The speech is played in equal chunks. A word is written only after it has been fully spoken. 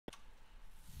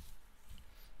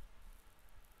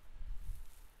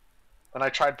And I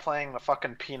tried playing the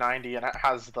fucking P90 and it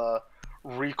has the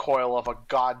recoil of a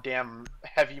goddamn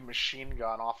heavy machine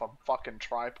gun off a fucking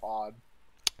tripod.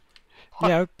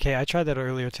 Yeah, okay, I tried that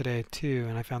earlier today too,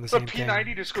 and I found the The same thing. P90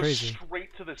 It's just goes crazy.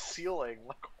 straight to the ceiling.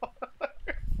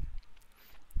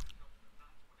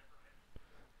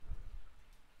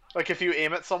 Like if you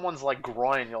aim at someone's like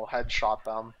groin, you'll headshot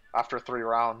them after 3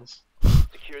 rounds.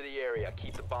 Secure the area.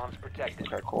 Keep the bombs protected.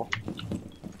 Okay, cool.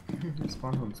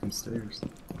 Spawn on some stairs.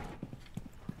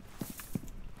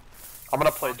 I'm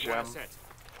gonna play Jim.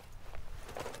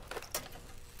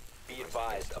 Be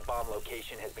advised, a bomb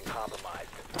location has been compromised.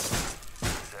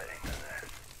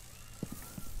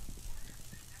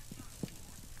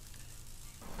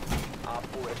 Op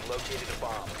 4 has located a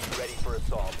bomb. Be ready for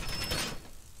assault.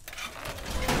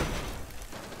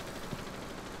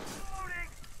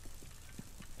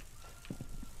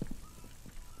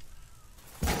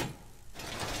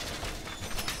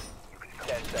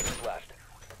 Seconds left.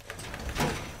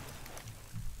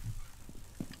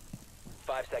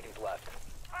 5 seconds left.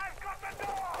 I've got the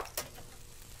door!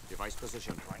 Device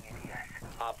position.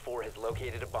 Op 4 has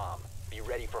located a bomb. Be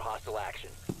ready for hostile action.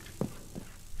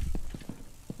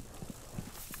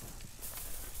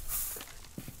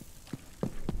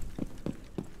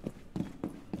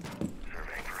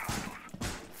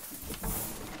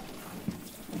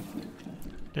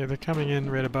 Yeah, they're coming in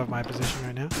right above my position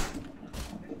right now.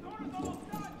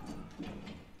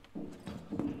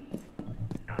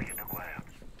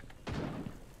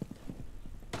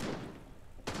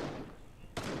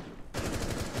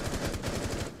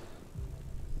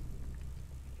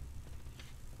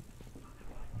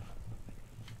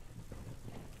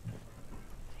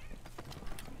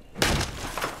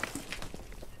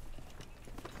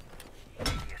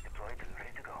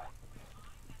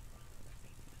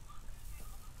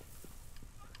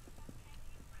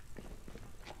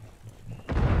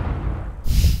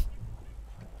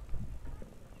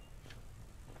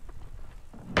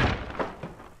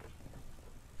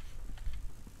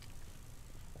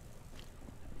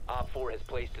 Op 4 has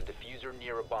placed a diffuser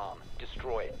near a bomb.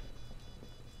 Destroy it.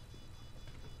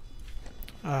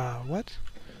 What?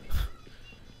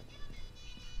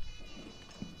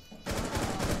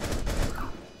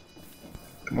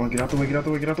 Come on, get out the way, get out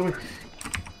the way, get out the way.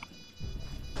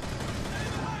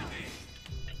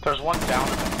 There's one down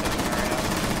in this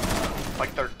area.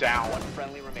 Like they're down. One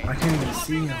friendly I remaining. can't even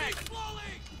see him.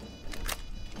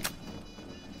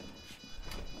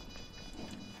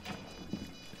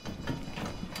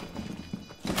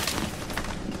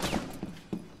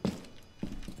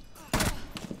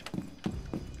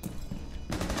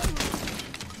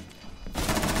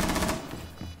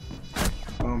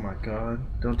 Oh my god,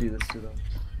 don't do this to them.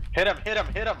 Hit him, hit him,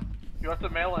 hit him! You have to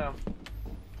melee him.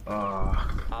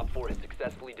 Op 4 has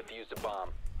successfully defused a bomb.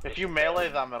 If you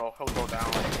melee them, he'll go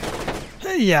down.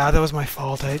 Yeah, that was my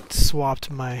fault. I swapped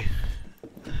my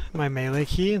melee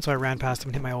key, and so I ran past him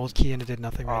and hit my old key, and it did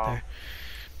nothing right there.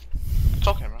 It's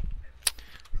okay, man.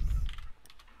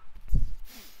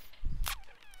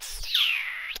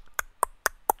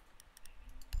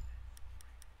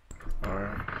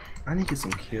 Alright. I need to get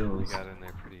some We kills. got in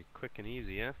there pretty quick and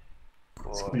easy, yeah?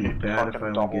 It's gonna be bad if I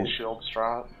Fucking don't double get... shield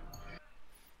strat.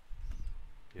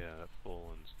 Yeah, that full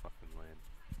one's fucking lame.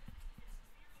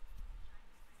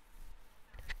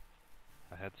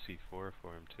 I had C4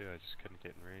 for him too, I just couldn't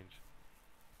get in range.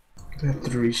 I have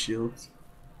 3 shields.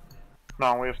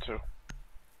 No, we have 2.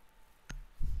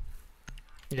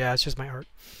 Yeah, it's just my art.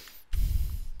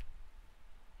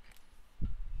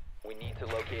 We need to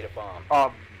locate a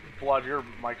bomb. Blood, your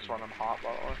mic's running hot,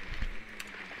 by the way.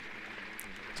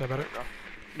 Is that better?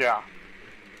 Yeah,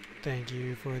 Thank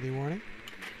you for the warning.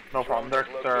 no problem. They're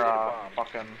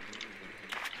fucking...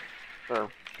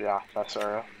 yeah, that's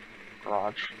area.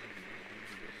 Garage.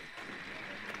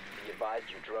 Be advised,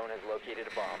 your drone has located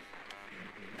a bomb.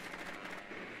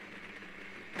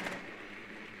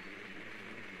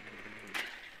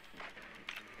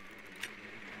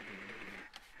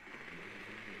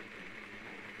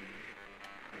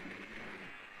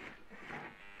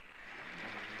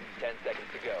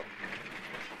 To go.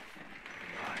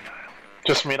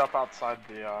 Just meet up outside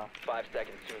the 5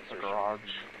 seconds to insertion. garage.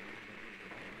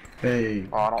 Hey,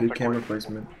 Oh, I don't good think camera we're-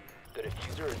 placement. The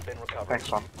diffuser has been recovered. Thanks,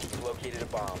 son. You've located a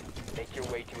bomb. Make your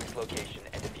way to its location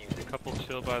and defuse A it. couple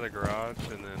chill by the garage,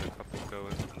 and then a couple go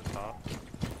in from the top.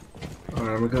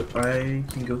 Alright, I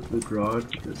can go to the garage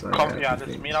because I have Yeah, the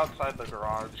just thing. meet outside the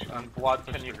garage. And Blood,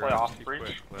 Push can you the play garage off too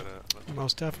breach? quick, let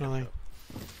Most definitely.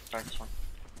 Thanks, man.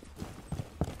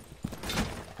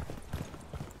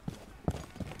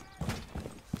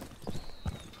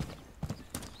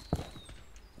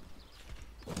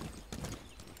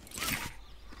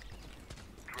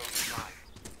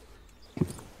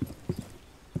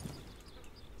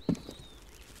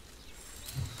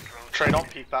 Trey, don't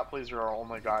peek that, please. You're our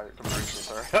only guy who can breach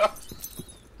this area.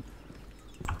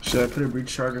 Should I put a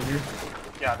breach charger here?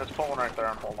 Yeah, just put one right there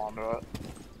and hold on to it.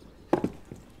 Time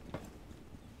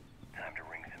to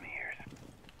ring some ears.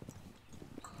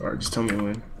 Alright, just tell me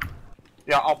when.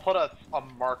 Yeah, I'll put a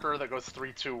marker that goes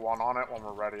 3, 2, 1 on it when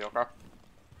we're ready, okay?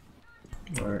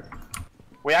 Alright.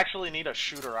 We actually need a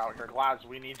shooter out here. Glads,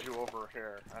 we need you over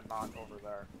here and not over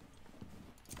there.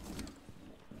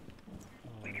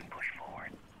 We can push forward.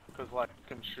 Because, like,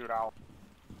 can shoot out.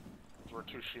 We're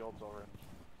 2 shields over.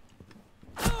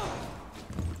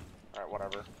 Alright,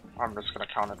 whatever. I'm just gonna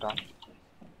count it down.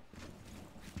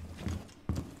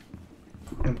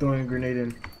 I'm throwing a grenade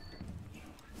in.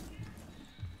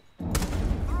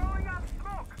 Throwing up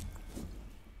smoke!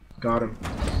 Got him.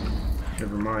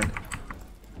 Never mind.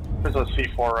 There's a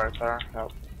C4 right there.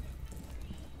 Yep.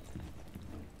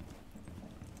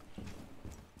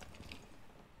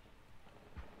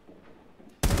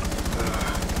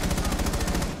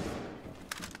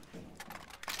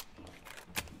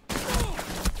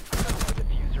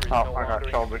 Oh, I got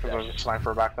killed because there's a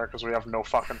sniper back there because we have no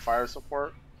fucking fire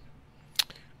support.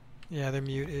 Yeah, their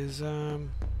mute is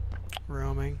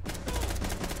roaming.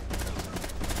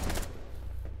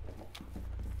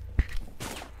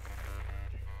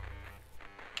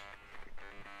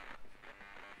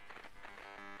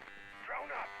 Drone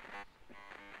up!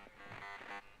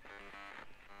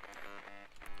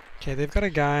 Okay, they've got a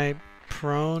guy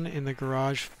prone in the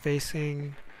garage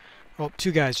facing... Well,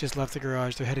 2 guys just left the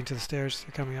garage. They're heading to the stairs.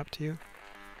 They're coming up to you.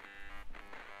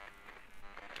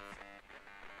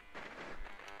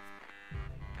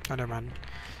 Oh, never mind.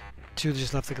 2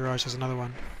 just left the garage. There's another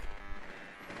one.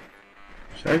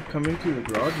 Should I come into the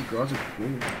garage? The garage is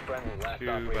cool. Friendly last 2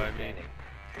 operator by me. standing.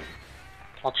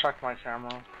 I'll check my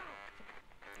camera.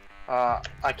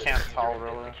 I can't tell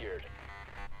really.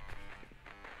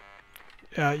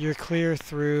 Secured. You're clear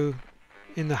through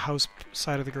in the house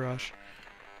side of the garage.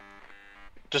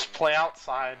 Just play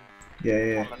outside.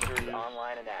 Yeah. Sensors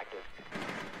online and active.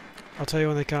 I'll tell you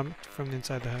when they come from the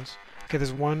inside the house. Okay,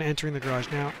 there's 1 entering the garage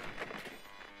now.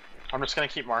 I'm just gonna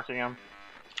keep marking him.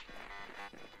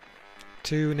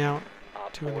 2 now.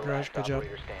 Op 2 in the 4 garage. last Good job.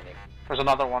 operator standing. There's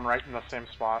another one right in the same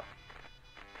spot.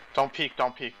 Don't peek,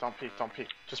 don't peek, don't peek, don't peek.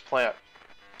 Just play it.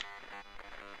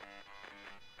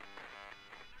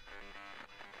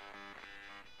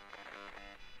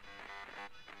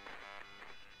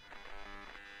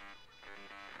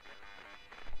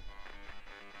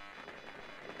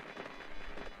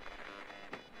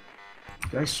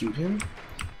 Did I shoot him?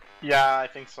 Yeah, I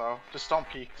think so. Just don't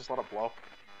peek, just let it blow.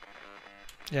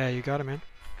 Yeah, you got it, man.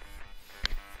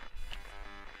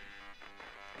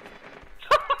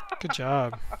 Good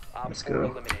job. Op Let's 4 go.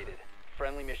 eliminated.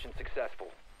 Friendly mission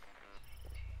successful.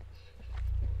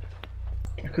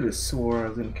 I could have swore I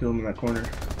was gonna kill him in that corner.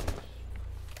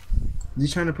 Is he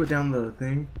trying to put down the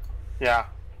thing? Yeah.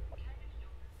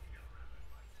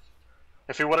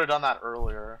 If he would have done that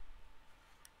earlier.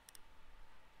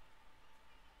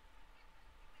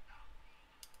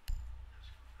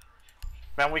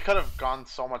 Man, we could have gone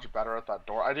so much better at that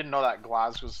door. I didn't know that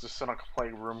Glaz was just gonna play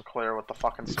room clear with the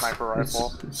fucking sniper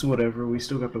rifle. It's whatever. We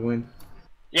still got the win.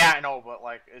 Yeah, I know, but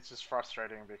like, it's just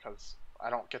frustrating because I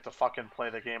don't get to fucking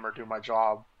play the game or do my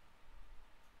job.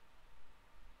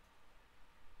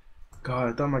 God,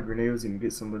 I thought my grenade was gonna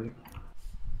get somebody.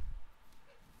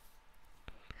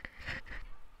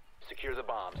 Secure the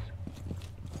bombs.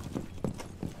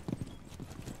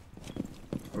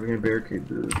 We're gonna barricade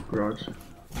the garage.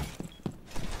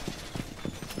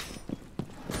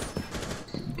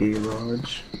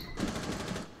 Garage.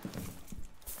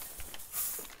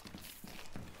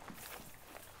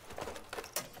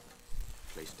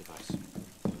 Place device.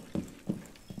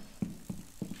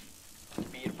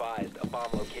 Be advised, a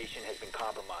bomb location has been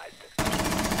compromised.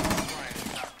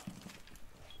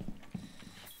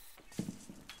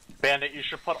 Bandit, you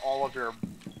should put all of your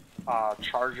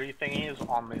chargy thingies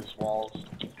on these walls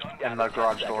in the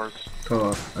garage doors.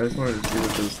 Oh, I just wanted to see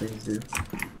what those things do.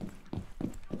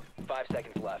 5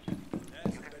 seconds left. You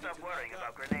can stop worrying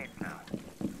about grenades now.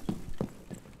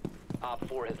 Op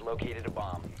 4 has located a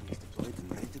bomb. Deployed and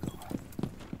ready to go.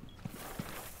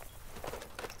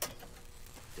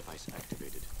 Device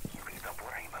activated. You can stop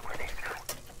worrying about grenades now.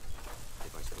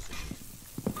 Device positioned.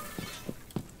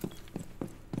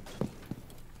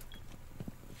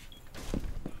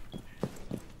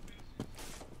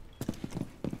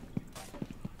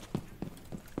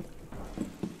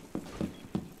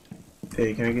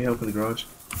 Hey, can I get help in the garage?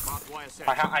 Barbed wire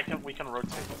set. We can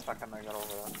rotate the second they get over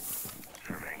there.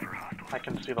 Surveying for hostiles. I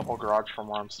can see the whole garage from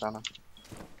where I'm standing.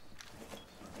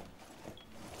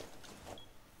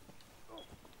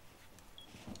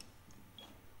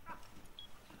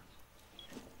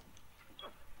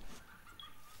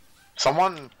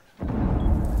 Someone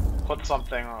put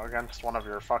something against one of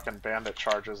your fucking bandit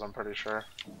charges, I'm pretty sure.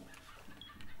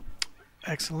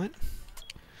 Excellent.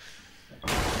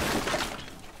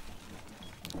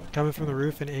 Coming from the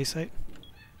roof in A site.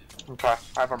 Okay,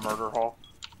 I have a murder hole.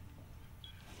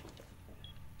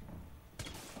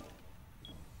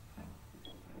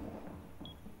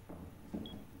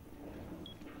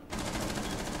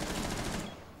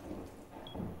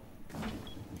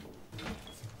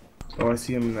 Oh, I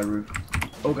see him in that roof.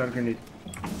 Oh, got a grenade.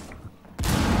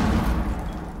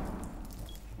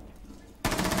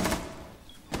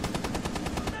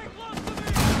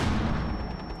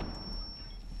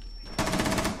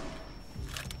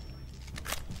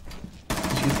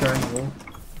 She's got in the hole.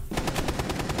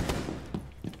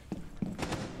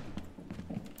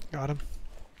 Got him.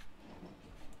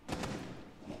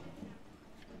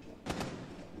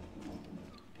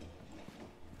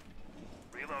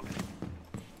 Reload.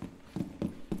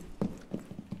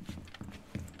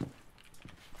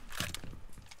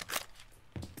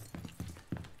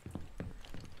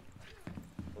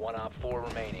 One op 4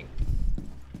 remaining.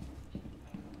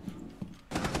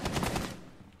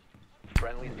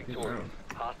 Friendly's victorious.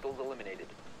 Hostiles eliminated.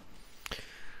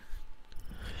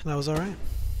 That was alright.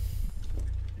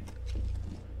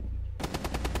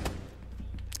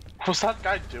 What's that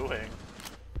guy doing?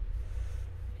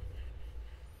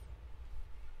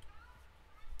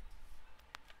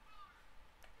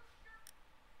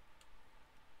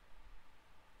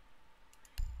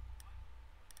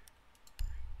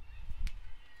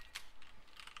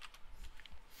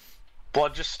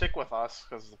 Blood, just stick with us,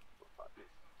 because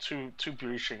two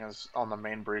breaching is on the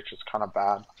main breach is kind of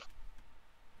bad.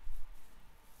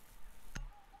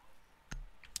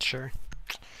 Sure.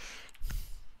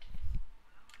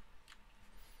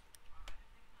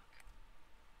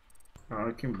 Oh,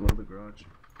 I can blow the garage.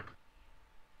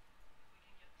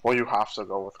 Well, you have to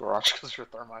go with garage because you're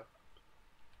thermite.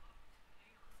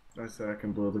 I said I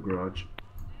can blow the garage.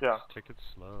 Yeah. Take it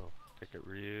slow. Take it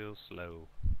real slow.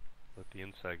 Let the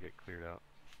inside get cleared out.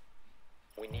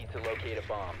 We need to locate a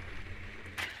bomb.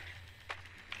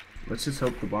 Let's just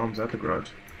hope the bomb's at the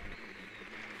garage.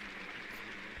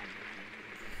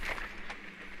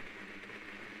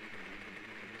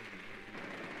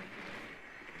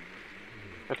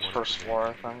 It's first floor,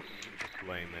 I think. Just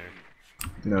laying there.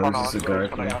 No, Oh, this is a it's guy basement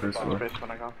from the again. first It's floor.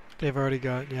 basement again. They've already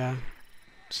got, yeah,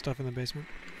 stuff in the basement.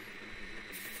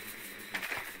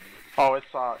 Oh, it's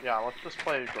yeah. Let's just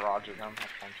play garage again. That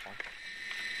sounds fun.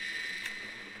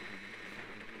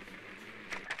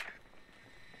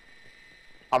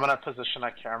 I'm gonna position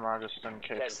a camera just in 10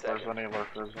 case there's seconds. any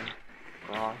lurkers in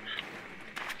garage.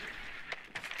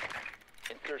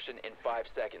 Insertion in 5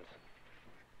 seconds.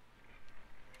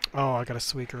 Oh, I got a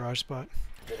sweet garage spot.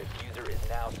 The diffuser is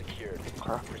now secured.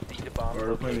 Okay. Proceed to bomb Alright,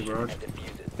 we're playing location garage. and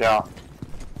defuse it. Yeah.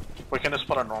 We can just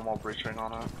put a normal breaching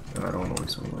on it. No, I don't want to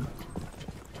waste someone.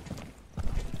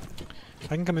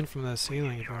 I can come in from the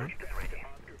ceiling if you want.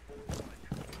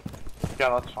 Yeah,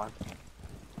 that's fine.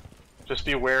 Just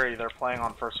be wary, they're playing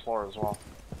on first floor as well.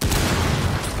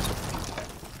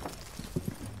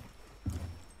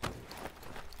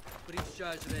 Breach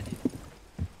charge ready.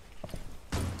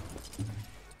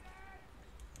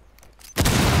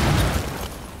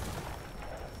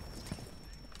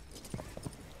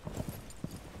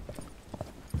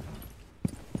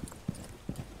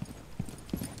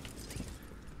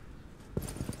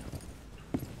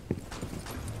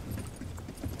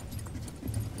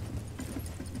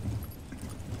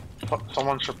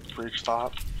 Someone should breach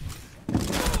that.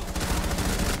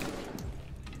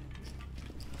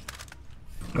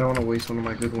 I don't want to waste one of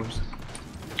my good ones.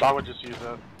 I would just use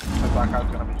it. Because that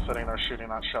guy's gonna be sitting there shooting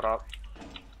that shit up.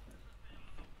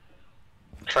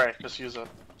 Trey, just use it.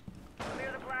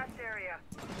 Clear the blast area.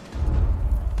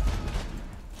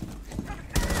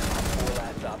 4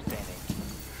 last stop standing.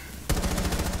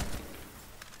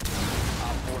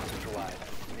 Op 4 neutralized.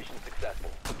 Mission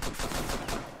successful.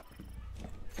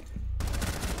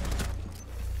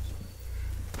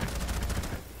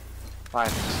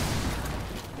 Nice.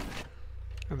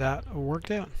 That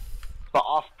worked out. The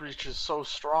off breach is so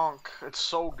strong. It's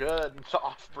so good. The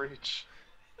off breach.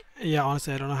 Yeah,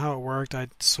 honestly, I don't know how it worked. I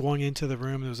swung into the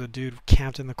room. There was a dude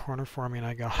camped in the corner for me, and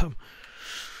I got him.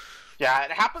 Yeah,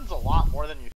 it happens a lot more than you